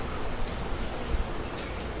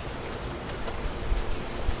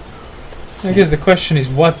I guess the question is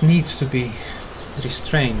what needs to be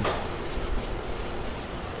restrained.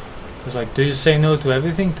 It's like, do you say no to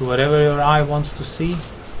everything, to whatever your eye wants to see,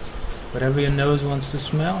 whatever your nose wants to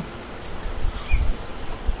smell?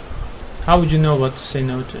 How would you know what to say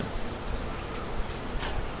no to?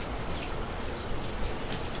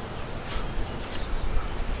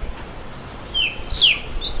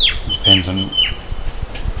 Depends on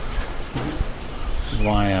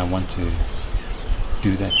why I want to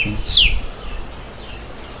do that thing.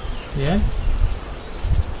 Yeah?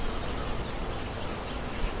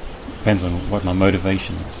 Depends on what my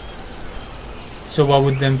motivation is. So what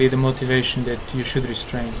would then be the motivation that you should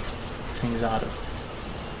restrain things out of?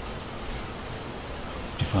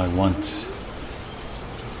 If I want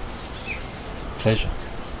pleasure.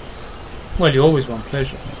 Well, you always want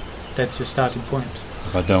pleasure. That's your starting point.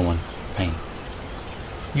 If I don't want pain.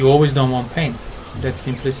 You always don't want pain. That's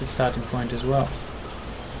the implicit starting point as well.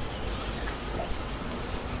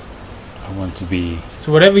 I want to be...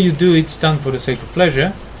 So whatever you do, it's done for the sake of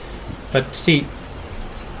pleasure. But see,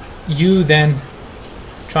 you then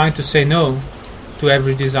trying to say no to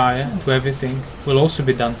every desire, to everything, will also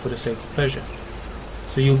be done for the sake of pleasure.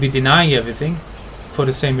 So you'll be denying everything for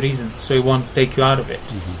the same reason. So it won't take you out of it.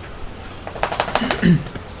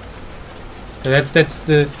 So that's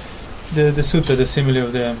the sutta, the simile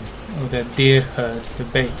of the deer herd, the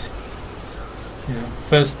bait. You know,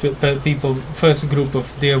 first group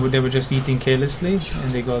of deer, they were just eating carelessly,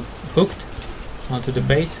 and they got hooked onto the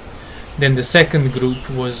bait. Then the second group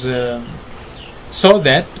was saw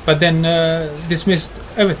that, but then dismissed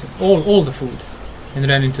everything, all the food, and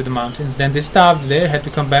ran into the mountains. Then they starved there, had to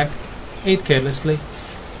come back, ate carelessly,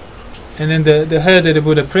 and then the herd that the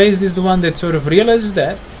Buddha praised is the one that sort of realizes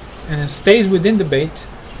that and stays within the bait,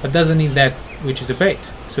 but doesn't eat that which is a bait.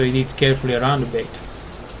 So he eats carefully around the bait.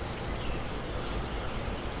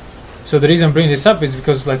 So the reason I'm bringing this up is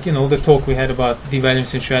because, like, you know, the talk we had about devaluing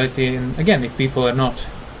sensuality, and again, if people are not,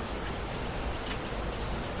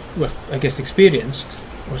 well, I guess experienced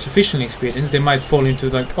or sufficiently experienced, they might fall into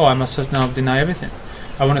like, oh, I must now deny everything.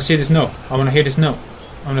 I want to see this, no. I want to hear this, no.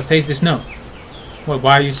 I want to taste this, no. Well,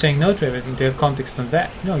 why are you saying no to everything? Do you have context on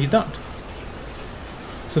that? No, you don't.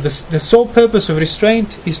 So the sole purpose of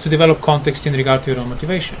restraint is to develop context in regard to your own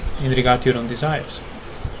motivation, in regard to your own desires.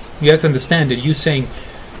 You have to understand that you saying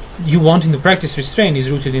you wanting to practice restraint is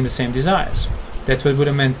rooted in the same desires. That's what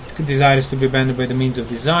Buddha meant. Desire is to be abandoned by the means of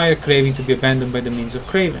desire, craving to be abandoned by the means of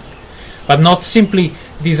craving. But not simply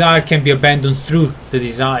desire can be abandoned through the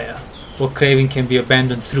desire, or craving can be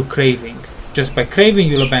abandoned through craving. Just by craving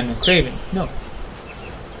you'll abandon craving. No.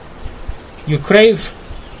 You crave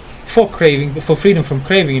for craving, for freedom from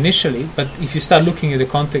craving initially, but if you start looking at the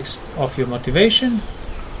context of your motivation,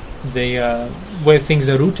 where things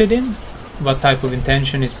are rooted in, what type of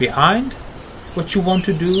intention is behind what you want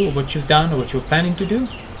to do, or what you've done, or what you're planning to do,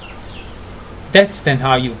 that's then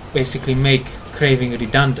how you basically make craving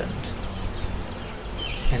redundant.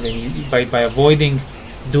 And then by avoiding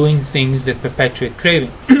doing things that perpetuate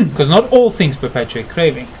craving, because not all things perpetuate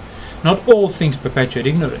craving, not all things perpetuate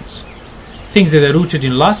ignorance. Things that are rooted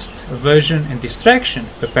in lust, aversion, and distraction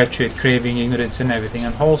perpetuate craving, ignorance, and everything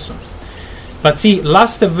unwholesome. But see,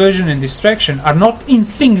 lust, aversion, and distraction are not in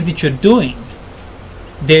things that you're doing.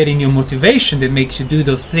 They're in your motivation that makes you do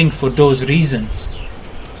the thing for those reasons.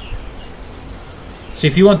 So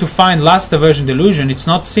if you want to find lust, aversion, delusion, it's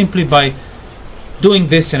not simply by doing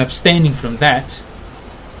this and abstaining from that.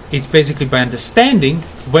 It's basically by understanding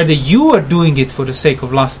whether you are doing it for the sake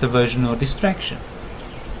of lust, aversion, or distraction.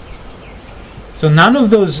 So none of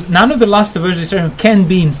the lust, aversion, distraction can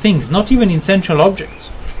be in things, not even in sensual objects.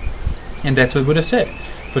 And that's what Buddha said.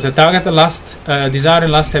 For Tathagata, lust, desire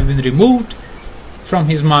and lust have been removed from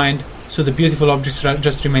his mind, so the beautiful objects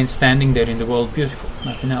just remain standing there in the world beautiful,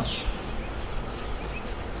 nothing else.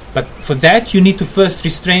 But for that you need to first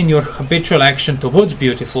restrain your habitual action towards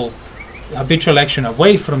beautiful, habitual action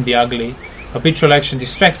away from the ugly, habitual action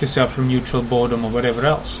distract yourself from neutral boredom or whatever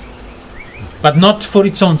else. But not for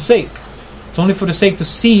its own sake. It's only for the sake to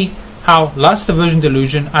see how lust, aversion,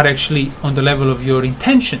 delusion are actually on the level of your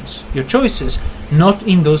intentions, your choices, not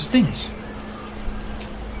in those things.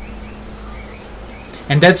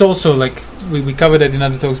 And that's also, like, we covered that in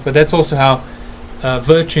other talks, but that's also how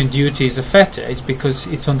virtue and duty is a fetter. It's because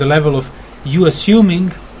it's on the level of you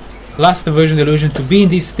assuming lust, aversion, delusion to be in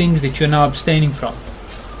these things that you're now abstaining from.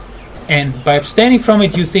 And by abstaining from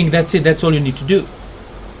it, you think that's it, that's all you need to do.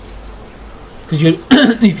 Because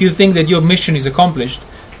if you think that your mission is accomplished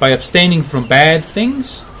by abstaining from bad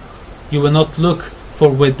things, you will not look for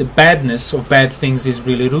where the badness of bad things is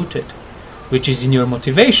really rooted, which is in your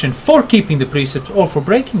motivation for keeping the precepts or for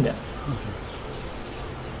breaking them.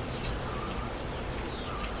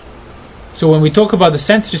 So when we talk about the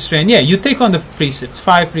sense restraint, you take on the precepts,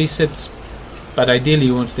 5 precepts, but ideally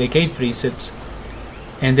you want to take 8 precepts,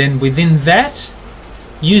 and then within that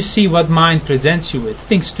you see what mind presents you with,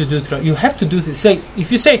 things to do throughout. You have to do this.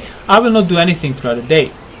 If you say, I will not do anything throughout the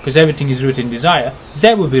day, because everything is rooted in desire,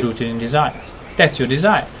 that will be rooted in desire. That's your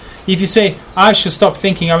desire. If you say, I shall stop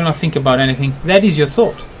thinking, I will not think about anything, that is your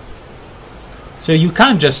thought. So you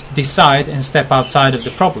can't just decide and step outside of the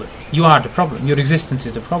problem. You are the problem. Your existence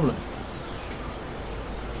is the problem.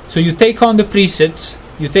 So you take on the precepts,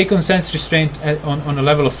 you take on sense restraint on a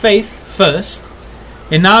level of faith first,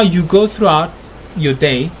 and now you go throughout your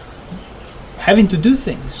day having to do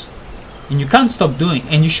things. And you can't stop doing,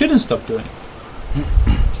 and you shouldn't stop doing.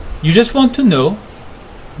 You just want to know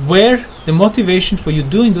where the motivation for you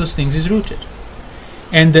doing those things is rooted.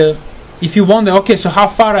 And if you wonder, okay, so how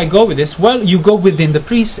far I go with this? Well, you go within the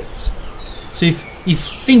precepts. So if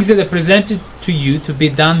things that are presented to you to be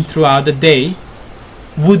done throughout the day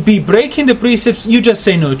would be breaking the precepts, you just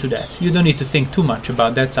say no to that. You don't need to think too much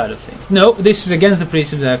about that side of things. No, this is against the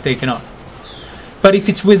precepts that I've taken on. But if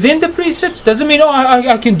it's within the precepts, doesn't mean,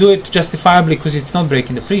 I can do it justifiably because it's not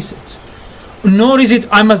breaking the precepts. Nor is it,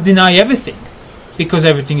 I must deny everything because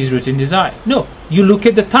everything is rooted in desire. No, you look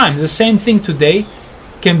at the time. The same thing today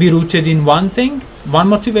can be rooted in one thing, one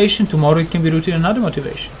motivation. Tomorrow it can be rooted in another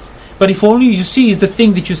motivation. But if all you see is the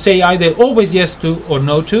thing that you say either always yes to or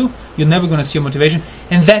no to, you're never going to see a motivation.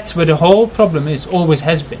 And that's where the whole problem is, always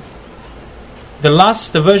has been. The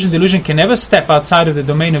lust, aversion, delusion can never step outside of the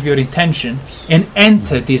domain of your intention and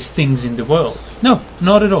enter these things in the world. No,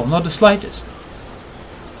 not at all, not the slightest.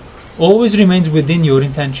 Always remains within your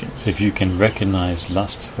intention. So if you can recognize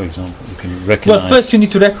lust, for example, you can recognize... Well, first you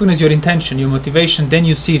need to recognize your intention, your motivation, then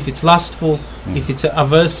you see if it's lustful, if it's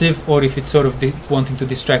aversive, or if it's sort of wanting to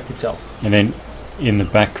distract itself. And then in the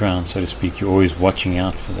background, so to speak, you're always watching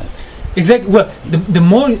out for that. Exactly. Well,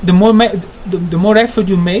 the more effort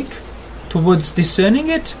you make towards discerning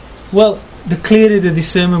it, well, the clearer the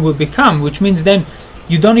discernment will become, which means then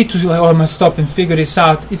you don't need to I must stop and figure this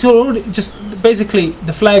out. It's already just basically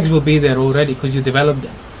the flags will be there already because you developed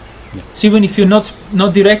them. Yeah. So even if you're not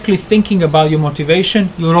directly thinking about your motivation,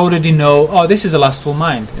 you already know, this is a lustful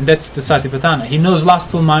mind, and that's the Satipatthana. He knows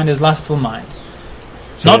lustful mind as lustful mind.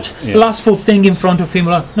 So not lustful thing in front of him.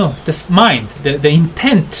 No, the mind, the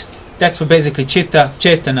intent. That's what basically chitta,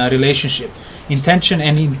 chetana relationship. Intention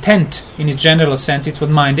and intent in its general sense, it's what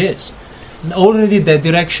mind is. And already the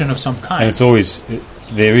direction of some kind. And it's always,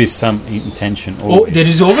 there is some intention always. There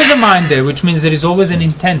is always a mind there, which means there is always an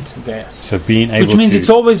intent there. So being able which means it's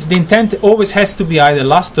always, the intent always has to be either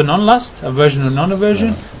lust or non-lust, aversion or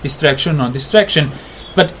non-aversion, distraction or non-distraction.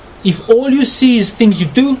 But if all you see is things you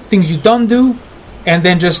do, things you don't do, and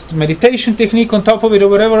then just meditation technique on top of it or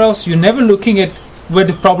whatever else, you're never looking at where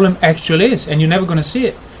the problem actually is, and you're never going to see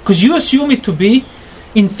it. Because you assume it to be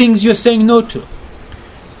in things you're saying no to.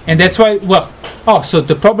 And that's why, so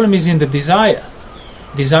the problem is in the desire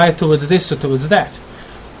towards this or towards that.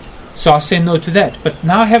 So I'll say no to that. But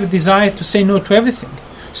now I have a desire to say no to everything.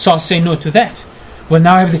 So I'll say no to that. Well,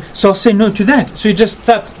 now I have so I'll say no to that. So you just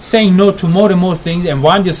start saying no to more and more things and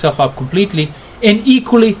wind yourself up completely, and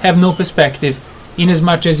equally have no perspective, in as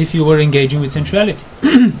much as if you were engaging with sensuality.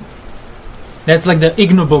 That's like the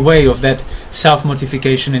ignoble way of that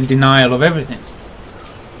self-mortification and denial of everything.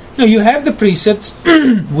 No, you have the precepts.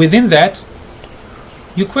 Within that,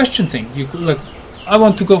 you question things. You like, I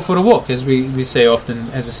want to go for a walk, as we say often,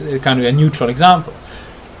 as a kind of a neutral example.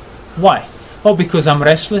 Why? Because I'm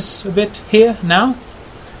restless a bit here now.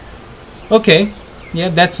 Okay,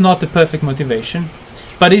 that's not the perfect motivation.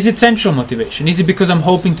 But is it sensual motivation? Is it because I'm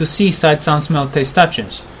hoping to see sight, sound, smell, taste,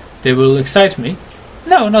 touches? They will excite me.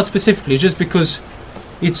 No, not specifically. Just because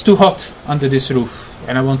it's too hot under this roof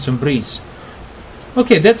and I want some breeze.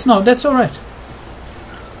 Okay, that's all right.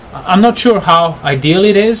 I'm not sure how ideal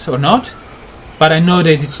it is or not, but I know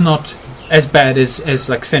that it's not as bad as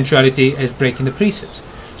like sensuality, as breaking the precepts.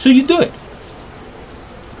 So you do it.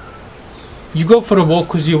 You go for a walk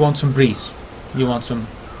because you want some breeze. You want some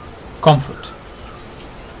comfort.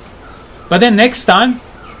 But then next time,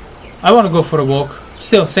 I want to go for a walk.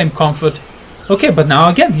 Still same comfort. Okay, but now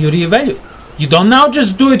again, you reevaluate. You don't now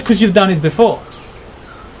just do it because you've done it before.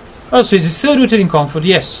 So is it still rooted in comfort?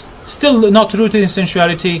 Yes. Still not rooted in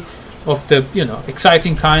sensuality of the,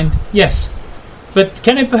 exciting kind? Yes. But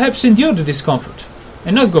can I perhaps endure the discomfort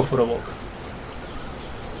and not go for a walk?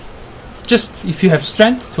 Just if you have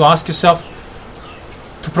strength to ask yourself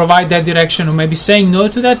to provide that direction, or maybe saying no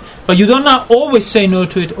to that, but you don't now always say no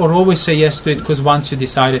to it or always say yes to it because once you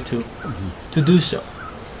decided to do so.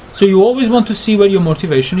 So you always want to see where your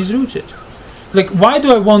motivation is rooted. Like, why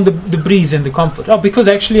do I want the breeze and the comfort? Oh, because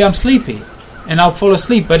actually I'm sleepy and I'll fall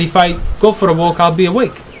asleep. But if I go for a walk, I'll be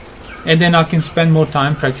awake. And then I can spend more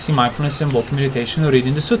time practicing mindfulness and walking meditation or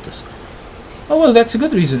reading the suttas. Oh, well, that's a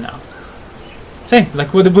good reason now. Same,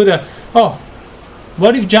 like with the Buddha. Oh,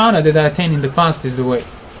 what if jhana that I attained in the past is the way?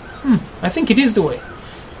 I think it is the way.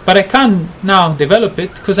 But I can't now develop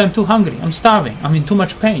it because I'm too hungry. I'm starving. I'm in too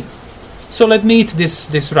much pain. So let me eat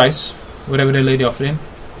this rice, whatever the lady offered him,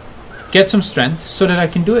 get some strength so that I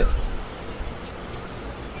can do it.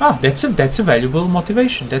 That's a valuable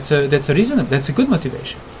motivation. That's a reasonable. That's a good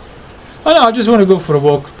motivation. Oh no, I just want to go for a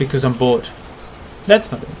walk because I'm bored.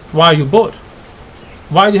 That's not it. Why are you bored?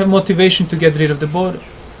 Why do you have motivation to get rid of the boredom?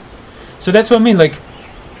 So that's what I mean. Like,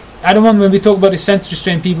 I don't want, when we talk about the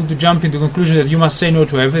sense-restrained people, to jump into the conclusion that you must say no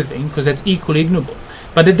to everything, because that's equally ignorable.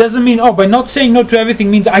 But it doesn't mean, by not saying no to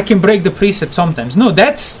everything means I can break the precept sometimes. No,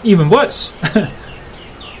 that's even worse.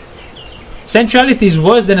 Sensuality is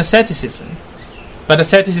worse than asceticism. But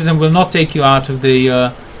asceticism will not take you out of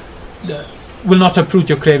will not uproot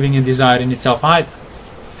your craving and desire in itself either.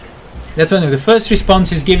 That's one of the first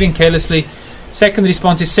response is giving carelessly. Second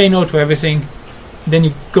response is say no to everything. Then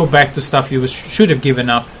you go back to stuff you should have given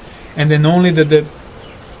up. And then only the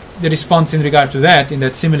response in regard to that, in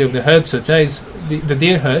that simile of the herd sutta, is the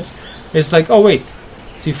deer herd. It's like, oh wait,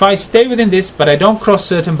 so if I stay within this, but I don't cross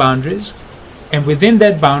certain boundaries, and within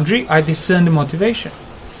that boundary I discern the motivation.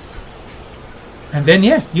 And then,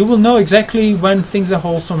 you will know exactly when things are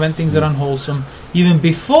wholesome, when things are unwholesome, even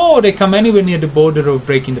before they come anywhere near the border of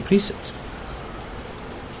breaking the precepts.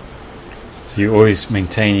 So you're always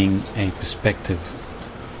maintaining a perspective,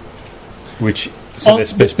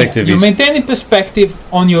 this perspective you're maintaining perspective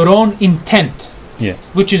on your own intent,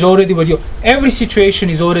 which is already what every situation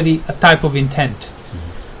is already a type of intent.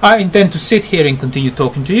 I intend to sit here and continue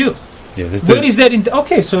talking to you. Where is that?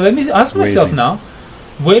 Okay, so let me ask myself now.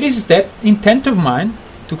 Where is that intent of mine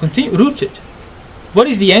to continue rooted? What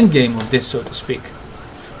is the end game of this, so to speak?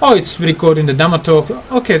 Oh, it's recording the Dhamma talk.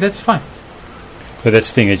 Okay, that's fine. But that's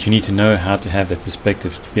the thing, that you need to know how to have that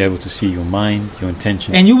perspective to be able to see your mind, your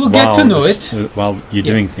intention. And you will get to know it while you're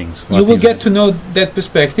doing things. You will get to know that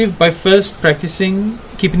perspective by first practicing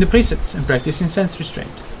keeping the precepts and practicing sense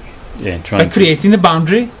restraint. And trying by creating the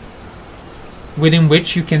boundary within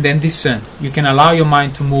which you can then discern. You can allow your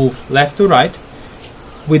mind to move left or right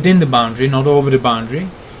within the boundary, not over the boundary.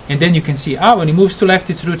 And then you can see, when it moves to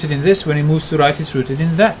left, it's rooted in this. When it moves to right, it's rooted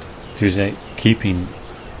in that. To say, keeping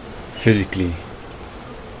physically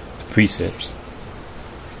precepts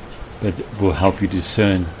that will help you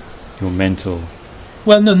discern your mental.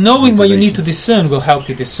 Well, no, knowing what you need to discern will help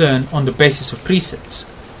you discern on the basis of precepts.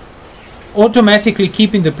 Automatically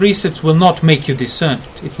keeping the precepts will not make you discern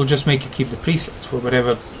it. It will just make you keep the precepts for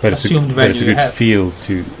whatever assumed value you have. But it's a good field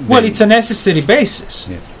to. Well, it's a necessary basis.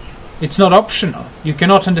 Yeah. It's not optional. You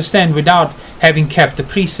cannot understand without having kept the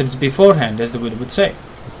precepts beforehand, as the Buddha would say.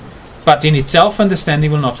 But in itself, understanding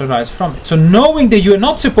will not arise from it. So knowing that you are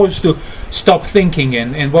not supposed to stop thinking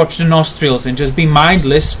and watch the nostrils and just be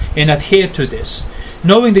mindless and adhere to this.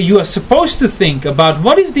 Knowing that you are supposed to think about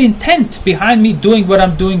what is the intent behind me doing what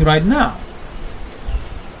I'm doing right now.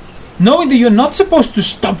 Knowing that you're not supposed to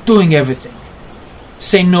stop doing everything.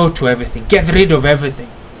 Say no to everything. Get rid of everything.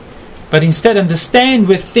 But instead understand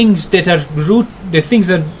with things that are the things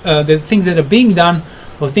that are being done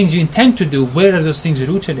or things you intend to do, where are those things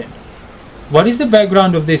rooted in? What is the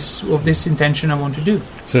background of this intention I want to do?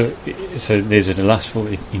 So there's a lustful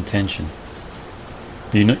intention.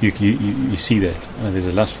 You see that there's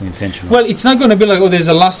a lustful intention. Well, it's not going to be like, there's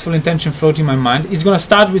a lustful intention floating in my mind. It's going to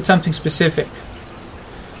start with something specific.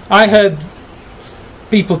 I heard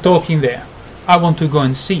people talking there. I want to go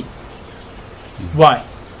and see. Why?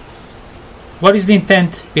 What is the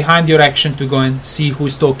intent behind your action to go and see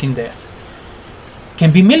who's talking there?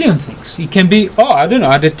 Can be a million things. It can be, I don't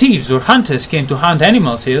know, the thieves or hunters came to hunt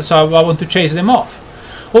animals here, so I want to chase them off.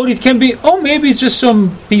 Or it can be, maybe it's just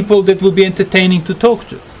some people that will be entertaining to talk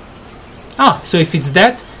to. So if it's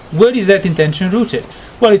that, where is that intention rooted?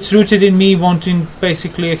 Well, it's rooted in me wanting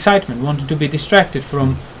basically excitement, wanting to be distracted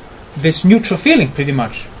from this neutral feeling, pretty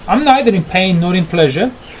much. I'm neither in pain nor in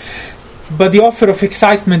pleasure, but the offer of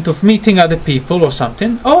excitement of meeting other people or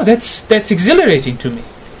something, that's exhilarating to me.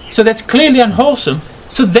 So that's clearly unwholesome.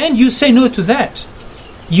 So then you say no to that.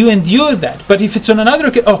 You endure that. But if it's on another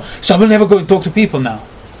occasion, so I will never go and talk to people now.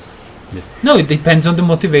 Yeah. No, it depends on the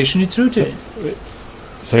motivation it's rooted in.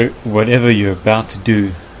 So whatever you're about to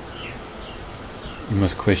do, you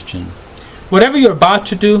must question. Whatever you're about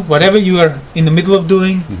to do, whatever you are in the middle of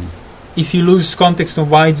doing, if you lose context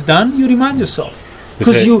of why it's done, you remind yourself.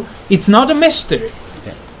 Because it's not a mystery.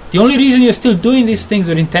 Yeah. The only reason you're still doing these things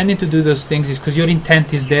or intending to do those things is because your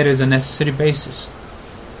intent is there as a necessary basis,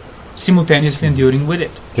 simultaneously enduring with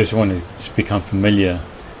it. Just want to become familiar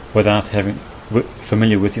without having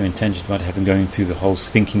familiar with your intentions, without having going through the whole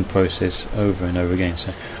thinking process over and over again.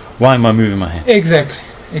 So, why am I moving my hand? Exactly.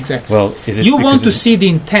 Well, is it you want to see the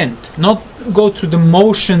intent, not go through the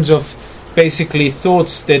motions of basically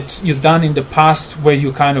thoughts that you've done in the past, where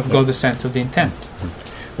you kind of got the sense of the intent.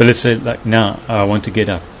 But let's say, like now, I want to get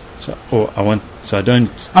up,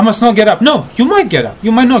 I must not get up. No, you might get up.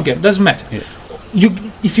 You might not get up. Doesn't matter. Yeah.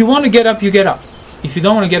 If you want to get up, you get up. If you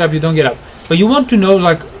don't want to get up, you don't get up. But you want to know,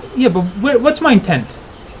 like, but what's my intent?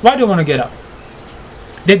 Why do I want to get up?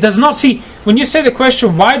 That does not see. When you say the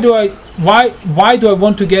question, why do I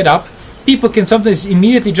want to get up? People can sometimes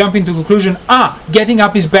immediately jump into the conclusion, getting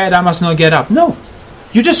up is bad, I must not get up. No.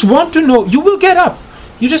 You just want to know, you will get up.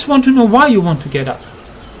 You just want to know why you want to get up.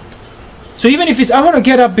 So even if it's, I want to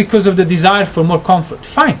get up because of the desire for more comfort,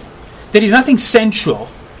 fine. There is nothing sensual.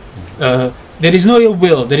 There is no ill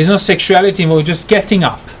will. There is no sexuality involved, just getting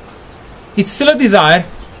up. It's still a desire,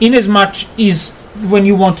 in as much is when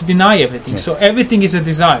you want to deny everything. Yeah. So everything is a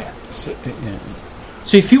desire.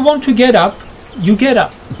 So if you want to get up, you get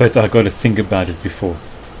up. But I got to think about it before.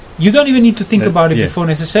 You don't even need to think about it before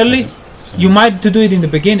necessarily. You might have to do it in the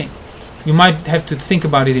beginning. You might have to think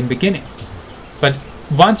about it in the beginning. But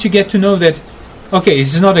once you get to know that, okay,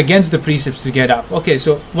 this is not against the precepts to get up. Okay,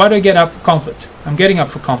 so why do I get up? Comfort. I'm getting up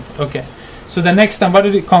for comfort. Okay. So the next time, why do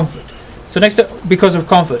I do comfort? So next time, because of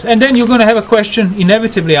comfort. And then you're going to have a question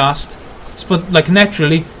inevitably asked, like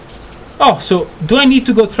naturally, so do I need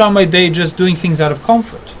to go throughout my day just doing things out of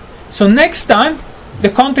comfort? So next time, the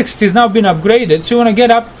context has now been upgraded, so you want to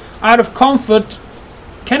get up out of comfort.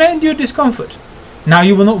 Can I endure discomfort? Now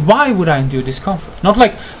you will know, why would I endure discomfort? Not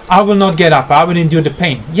like, I will not get up, I will endure the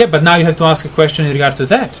pain. Yeah, but now you have to ask a question in regard to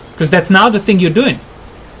that, because that's now the thing you're doing.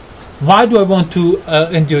 Why do I want to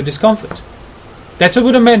endure discomfort? That's what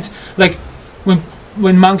would have meant, like,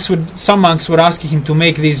 when some monks were asking him to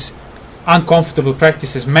make these uncomfortable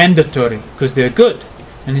practices mandatory, because they're good.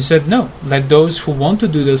 And he said, no, let those who want to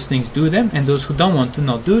do those things do them, and those who don't want to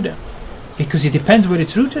not do them. Because it depends where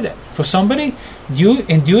it's rooted at. For somebody,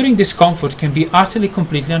 enduring discomfort can be utterly,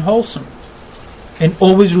 completely unwholesome. And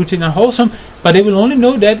always rooted in unwholesome, but they will only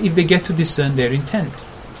know that if they get to discern their intent.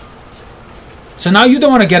 So now you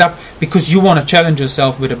don't want to get up because you want to challenge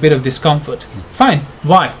yourself with a bit of discomfort. Fine.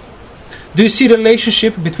 Why? Do you see the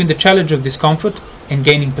relationship between the challenge of discomfort and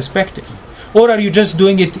gaining perspective? Or are you just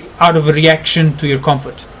doing it out of a reaction to your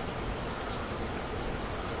comfort?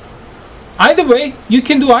 Either way, you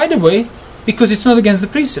can do either way, because it's not against the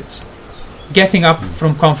precepts. Getting up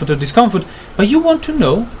from comfort or discomfort, but you want to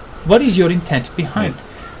know what is your intent behind.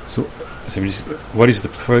 So what is the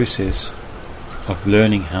process of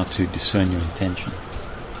learning how to discern your intention?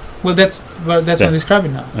 Well, that's what I'm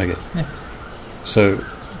describing now. Okay. Yeah. So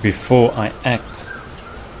before I act,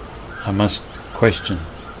 I must question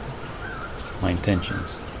my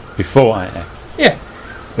intentions before I act. Yeah.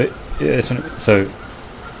 But so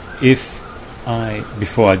if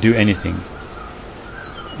before I do anything,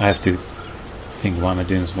 I have to think, why am I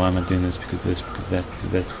doing this? Why am I doing this? Because this, because that,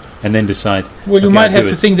 because that, and then decide. Well, you might have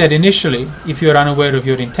to think that initially if you're unaware of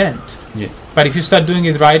your intent. Yeah. But if you start doing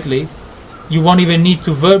it rightly, you won't even need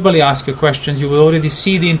to verbally ask your questions. You will already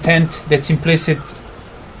see the intent that's implicit,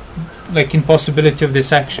 like impossibility of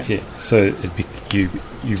this action. Yeah. So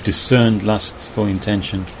you've discerned lust for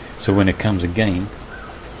intention. So when it comes again,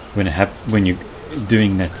 when you're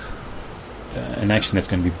doing that, an action that's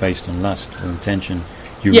going to be based on lust or intention,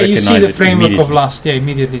 you see the framework of lust. Yeah,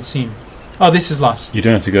 immediately it's seen. Oh, this is lust. You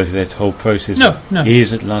don't have to go through that whole process. No.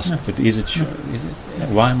 Is it lust? No. But is it?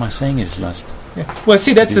 Why am I saying it's lust? Yeah. Well,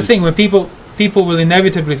 see, that's the thing. When people will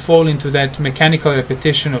inevitably fall into that mechanical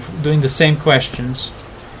repetition of doing the same questions,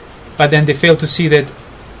 but then they fail to see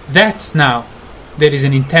that now there is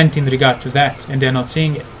an intent in regard to that, and they're not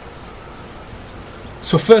seeing it.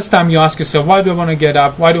 So first time you ask yourself, why do I want to get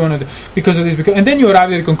up? Why do I want to do? Because of this. And then you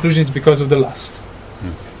arrive at the conclusion it's because of the lust.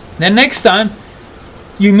 Then next time,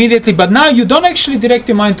 you immediately, but now you don't actually direct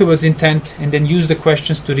your mind towards intent and then use the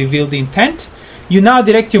questions to reveal the intent. You now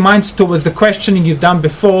direct your minds towards the questioning you've done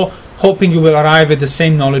before, hoping you will arrive at the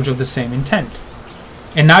same knowledge of the same intent.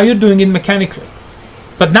 And now you're doing it mechanically.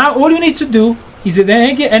 But now all you need to do is at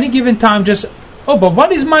any given time just, but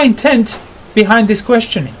what is my intent behind this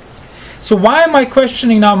questioning? So why am I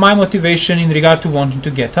questioning now my motivation in regard to wanting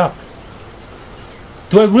to get up?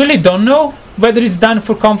 Do I really don't know whether it's done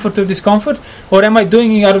for comfort or discomfort? Or am I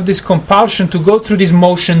doing it out of this compulsion to go through these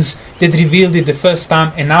motions that revealed it the first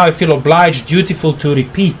time, and now I feel obliged, dutiful to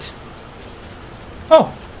repeat?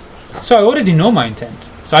 So I already know my intent.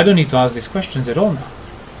 So I don't need to ask these questions at all now.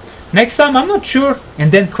 Next time, I'm not sure,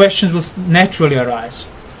 and then questions will naturally arise.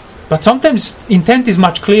 But sometimes intent is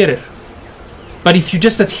much clearer. But if you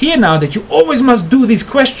just adhere now that you always must do this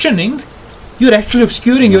questioning, you're actually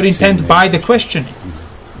obscuring your intent by the questioning.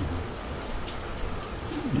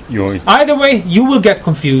 Either way, you will get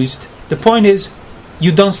confused. The point is,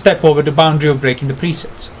 you don't step over the boundary of breaking the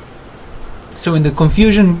precepts. So in the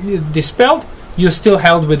confusion dispelled, you're still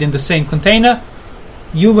held within the same container.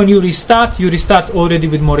 When you restart already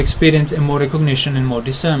with more experience and more recognition and more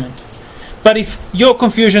discernment. But if your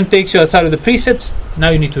confusion takes you outside of the precepts, now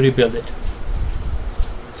you need to rebuild it.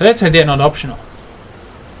 So that's why they're not optional.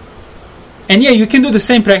 And yeah, you can do the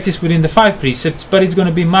same practice within the 5 precepts, but it's going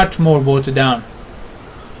to be much more watered down.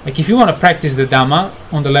 Like if you want to practice the Dhamma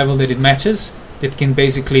on the level that it matches, that can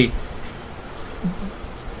basically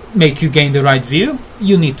make you gain the right view,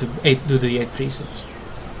 you need to do the 8 precepts.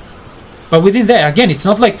 But within there, again, it's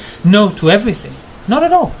not like no to everything. Not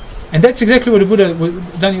at all. And that's exactly what the Buddha would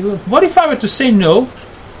done. What if I were to say no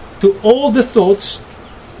to all the thoughts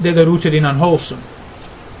that are rooted in unwholesome?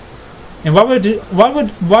 And what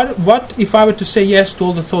if I were to say yes to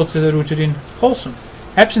all the thoughts that are rooted in wholesome?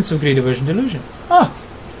 Absence of greed, aversion, delusion.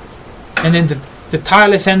 And then the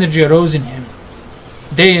tireless energy arose in him,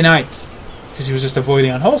 day and night, because he was just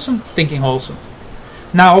avoiding unwholesome, thinking wholesome.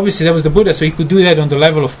 Now, obviously, that was the Buddha, so he could do that on the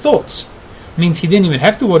level of thoughts. Means he didn't even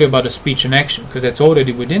have to worry about a speech and action, because that's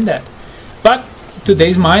already within that. But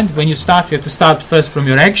today's mind, when you start, you have to start first from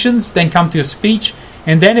your actions, then come to your speech,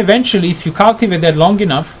 and then eventually, if you cultivate that long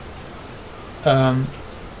enough,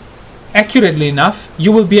 accurately enough,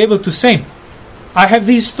 you will be able to say, I have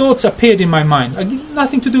these thoughts appeared in my mind.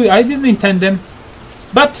 Nothing to do, I didn't intend them.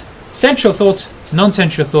 But sensual thoughts,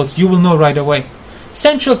 non-sensual thoughts, you will know right away.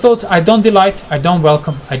 Sensual thoughts, I don't delight, I don't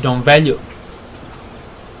welcome, I don't value.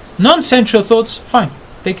 Non-sensual thoughts, fine,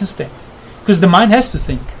 they can stay. Because the mind has to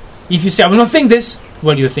think. If you say, I will not think this,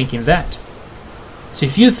 well, you're thinking that. So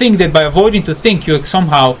if you think that by avoiding to think, you're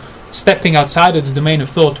somehow stepping outside of the domain of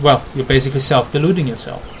thought, well, you're basically self-deluding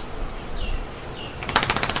yourself.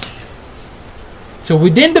 So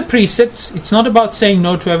within the precepts, it's not about saying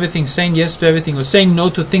no to everything, saying yes to everything, or saying no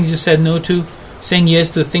to things you said no to, saying yes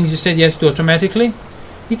to things you said yes to automatically.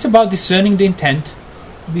 It's about discerning the intent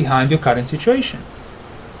behind your current situation.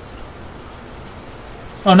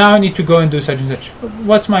 Oh, now I need to go and do such and such.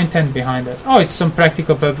 What's my intent behind that? Oh, it's some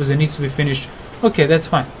practical purpose that needs to be finished. Okay, that's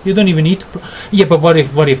fine. You don't even need to... Yeah, but what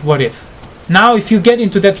if? Now, if you get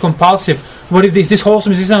into that compulsive, what if this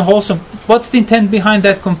wholesome, is this unwholesome? What's the intent behind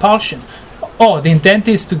that compulsion? Oh, the intent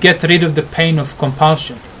is to get rid of the pain of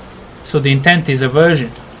compulsion. So the intent is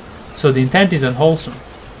aversion. So the intent is unwholesome.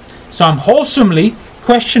 So I'm wholesomely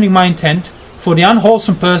questioning my intent for the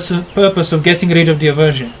unwholesome purpose of getting rid of the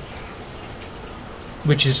aversion,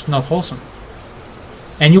 which is not wholesome.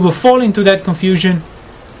 And you will fall into that confusion,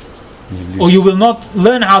 or you will not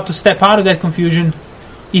learn how to step out of that confusion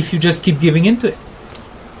if you just keep giving into it.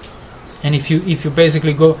 And if you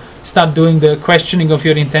basically start doing the questioning of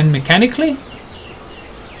your intent mechanically,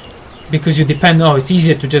 because you depend, it's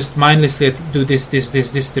easier to just mindlessly do this,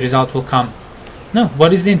 the result will come. No,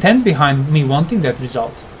 what is the intent behind me wanting that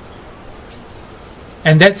result?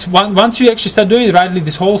 And that's once you actually start doing it rightly,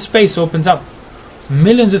 this whole space opens up.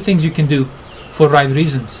 Millions of things you can do for right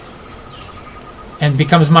reasons, and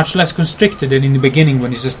becomes much less constricted than in the beginning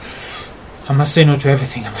when it's just, I must say no to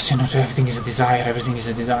everything, everything is a desire, everything is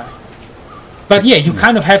a desire. But yeah, you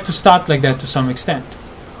kind of have to start like that to some extent.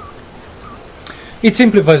 It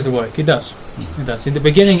simplifies the work, it does. It does. In the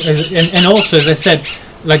beginning, and also, as I said,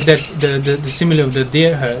 like that, the simile of the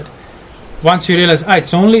deer herd, once you realize,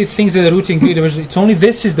 it's only things that are rooted in greed, it's only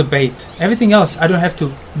this is the bait. Everything else, I don't have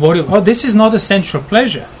to worry about. This is not a sensual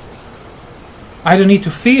pleasure. I don't need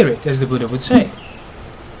to fear it, as the Buddha would say.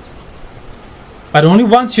 But only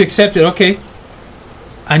once you accept it, okay,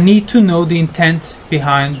 I need to know the intent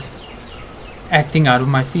behind acting out of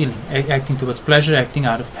my feeling, acting towards pleasure, acting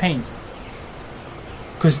out of pain.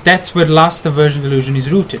 Because that's where lust, aversion, delusion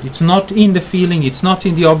is rooted. It's not in the feeling, it's not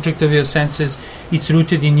in the object of your senses, it's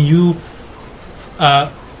rooted in you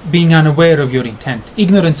being unaware of your intent.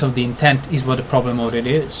 Ignorance of the intent is what the problem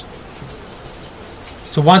already is.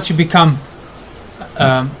 So once you become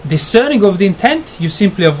discerning of the intent, you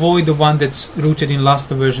simply avoid the one that's rooted in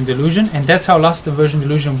lust, aversion, delusion, and that's how lust, aversion,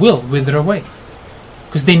 delusion will wither away.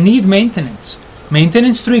 Because they need maintenance.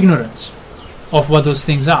 Maintenance through ignorance of what those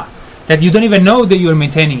things are. That you don't even know that you're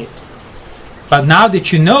maintaining it. But now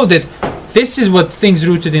that you know that this is what things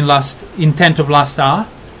rooted in lust, intent of lust are,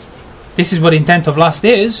 this is what intent of lust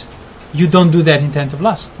is, you don't do that intent of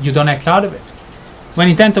lust. You don't act out of it. When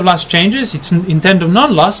intent of lust changes, it's intent of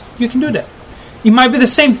non-lust, you can do that. It might be the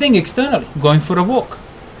same thing externally, going for a walk,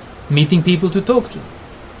 meeting people to talk to.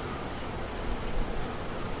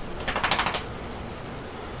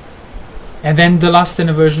 And then the lust and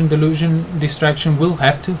aversion, delusion, distraction will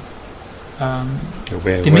have to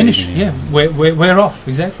diminish. Wear off,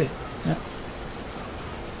 exactly. Yeah.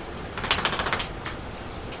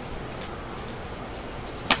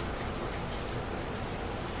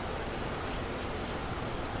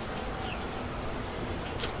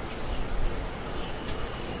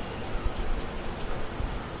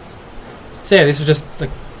 So yeah, this is just like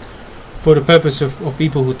for the purpose of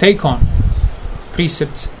people who take on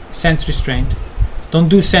precepts, sense restraint. Don't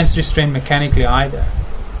do sense restraint mechanically either,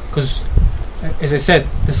 because as I said,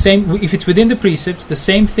 the same, if it's within the precepts, the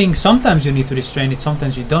same thing, sometimes you need to restrain it,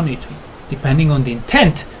 sometimes you don't need to, depending on the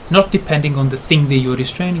intent, not depending on the thing that you're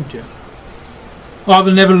restraining to. Oh, I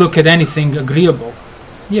will never look at anything agreeable.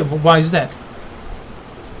 Yeah, but why is that?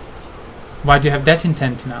 Why do you have that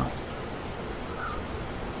intent now?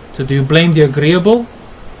 So do you blame the agreeable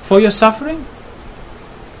for your suffering?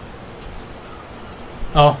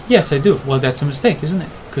 Oh, yes, I do. Well, that's a mistake, isn't it?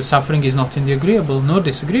 Because suffering is not in the agreeable nor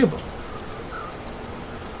disagreeable.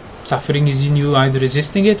 Suffering is in you either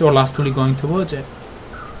resisting it or lustfully going towards it.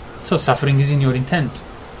 So suffering is in your intent.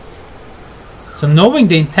 So knowing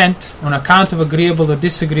the intent on account of agreeable or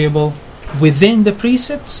disagreeable within the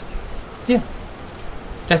precepts, yeah,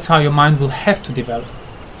 that's how your mind will have to develop.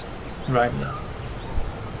 Right there.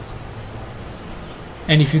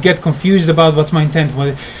 And if you get confused about what's my intent,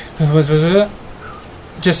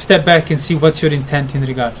 just step back and see what's your intent in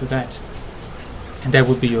regard to that. And that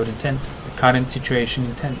would be your intent, the current situation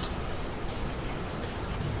intent.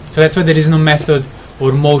 So that's why there is no method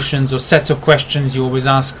or motions or sets of questions you always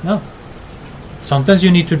ask. No. Sometimes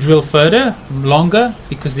you need to drill further, longer,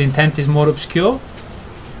 because the intent is more obscure.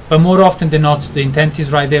 But more often than not, the intent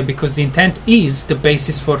is right there, because the intent is the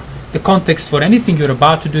basis for the context for anything you're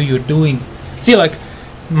about to do, you're doing. See, like,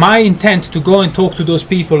 my intent to go and talk to those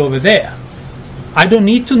people over there, I don't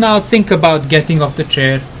need to now think about getting off the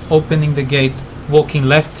chair, opening the gate, walking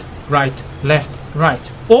left, right.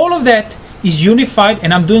 All of that is unified,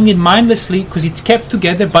 and I'm doing it mindlessly because it's kept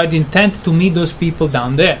together by the intent to meet those people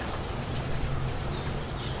down there.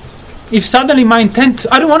 If suddenly my intent,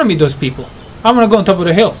 I don't want to meet those people, I want to go on top of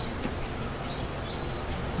the hill,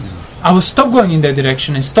 I will stop going in that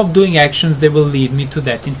direction and stop doing actions that will lead me to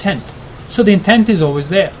that intent. So the intent is always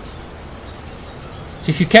there. So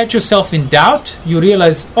if you catch yourself in doubt, you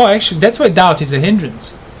realize, oh, actually, that's why doubt is a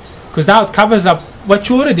hindrance. Because doubt covers up what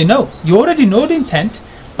you already know. You already know the intent,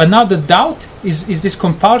 but now the doubt is this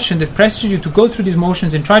compulsion that presses you to go through these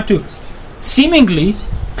motions and try to seemingly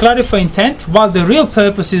clarify intent, while the real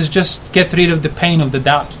purpose is just get rid of the pain of the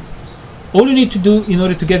doubt. All you need to do in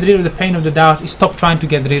order to get rid of the pain of the doubt is stop trying to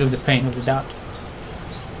get rid of the pain of the doubt.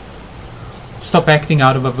 Stop acting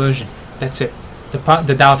out of aversion. That's it.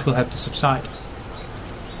 The doubt will have to subside.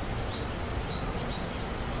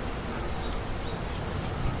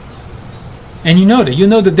 And you know that. You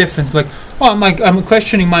know the difference. Like, oh, I'm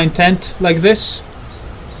questioning my intent like this.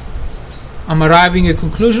 I'm arriving at a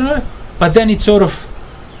conclusion, but then it's sort of,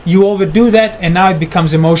 you overdo that, and now it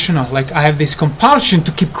becomes emotional. Like, I have this compulsion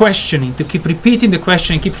to keep questioning, to keep repeating the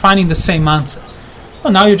question and keep finding the same answer.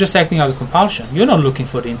 Well, now you're just acting out of compulsion. You're not looking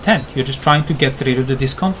for the intent. You're just trying to get rid of the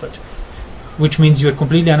discomfort, which means you're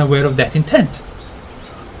completely unaware of that intent.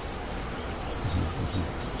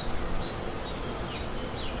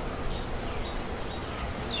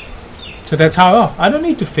 So that's how, oh, I don't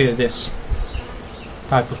need to fear this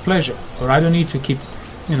type of pleasure, or I don't need to keep,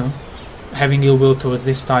 having ill will towards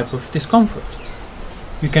this type of discomfort.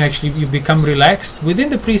 You become relaxed within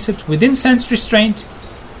the precepts, within sense restraint,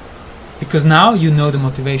 because now you know the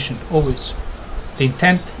motivation, always. The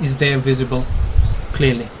intent is there, visible,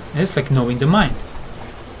 clearly. And it's like knowing the mind.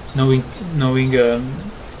 Knowing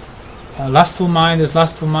lustful mind is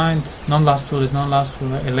lustful mind, non-lustful is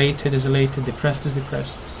non-lustful, elated is elated, depressed is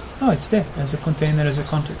depressed. No, it's there as a container, as a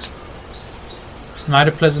context.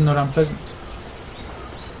 Neither pleasant nor unpleasant.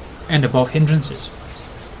 And above hindrances.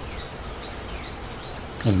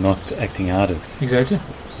 And not acting out of. Exactly.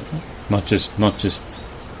 Not just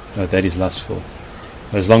that is lustful.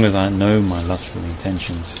 But as long as I know my lustful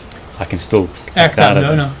intentions, I can still act out of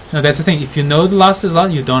it. No, that's the thing. If you know the lust is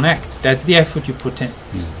lust, you don't act. That's the effort you put in.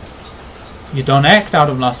 You don't act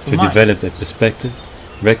out of lustful mind. To develop that perspective,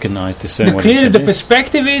 recognize, discern what the clearer the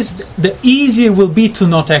perspective is, the easier will be to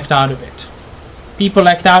not act out of it. People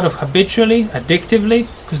act out of habitually, addictively,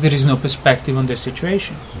 because there is no perspective on their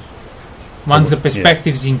situation. Once the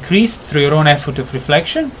perspective is increased through your own effort of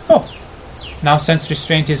reflection, Now sense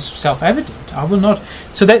restraint is self-evident. I will not.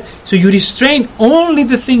 So you restrain only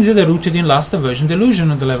the things that are rooted in last aversion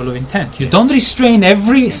delusion on the level of intent. You don't restrain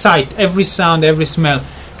every sight, every sound, every smell,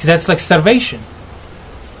 because that's like starvation.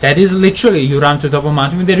 That is literally, you run to the top of a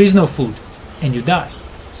mountain when there is no food, and you die.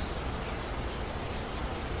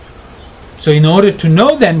 So in order to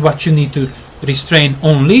know then what you need to restrain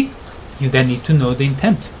only, you then need to know the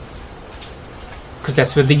intent. Because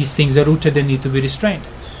that's where these things are rooted and need to be restrained.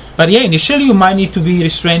 But initially you might need to be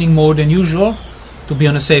restraining more than usual to be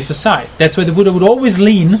on a safer side. That's why the Buddha would always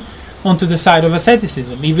lean onto the side of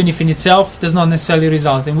asceticism, even if in itself does not necessarily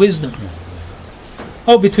result in wisdom.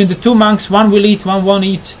 Between the two monks, one will eat, one won't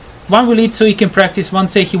eat. One will eat so he can practice, one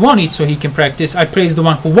say he won't eat so he can practice. I praise the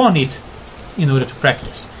one who won't eat in order to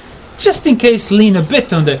practice. Just in case, lean a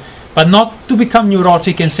bit on but not to become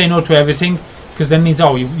neurotic and say no to everything, because that means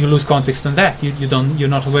you lose context on that. You're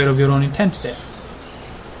not aware of your own intent there.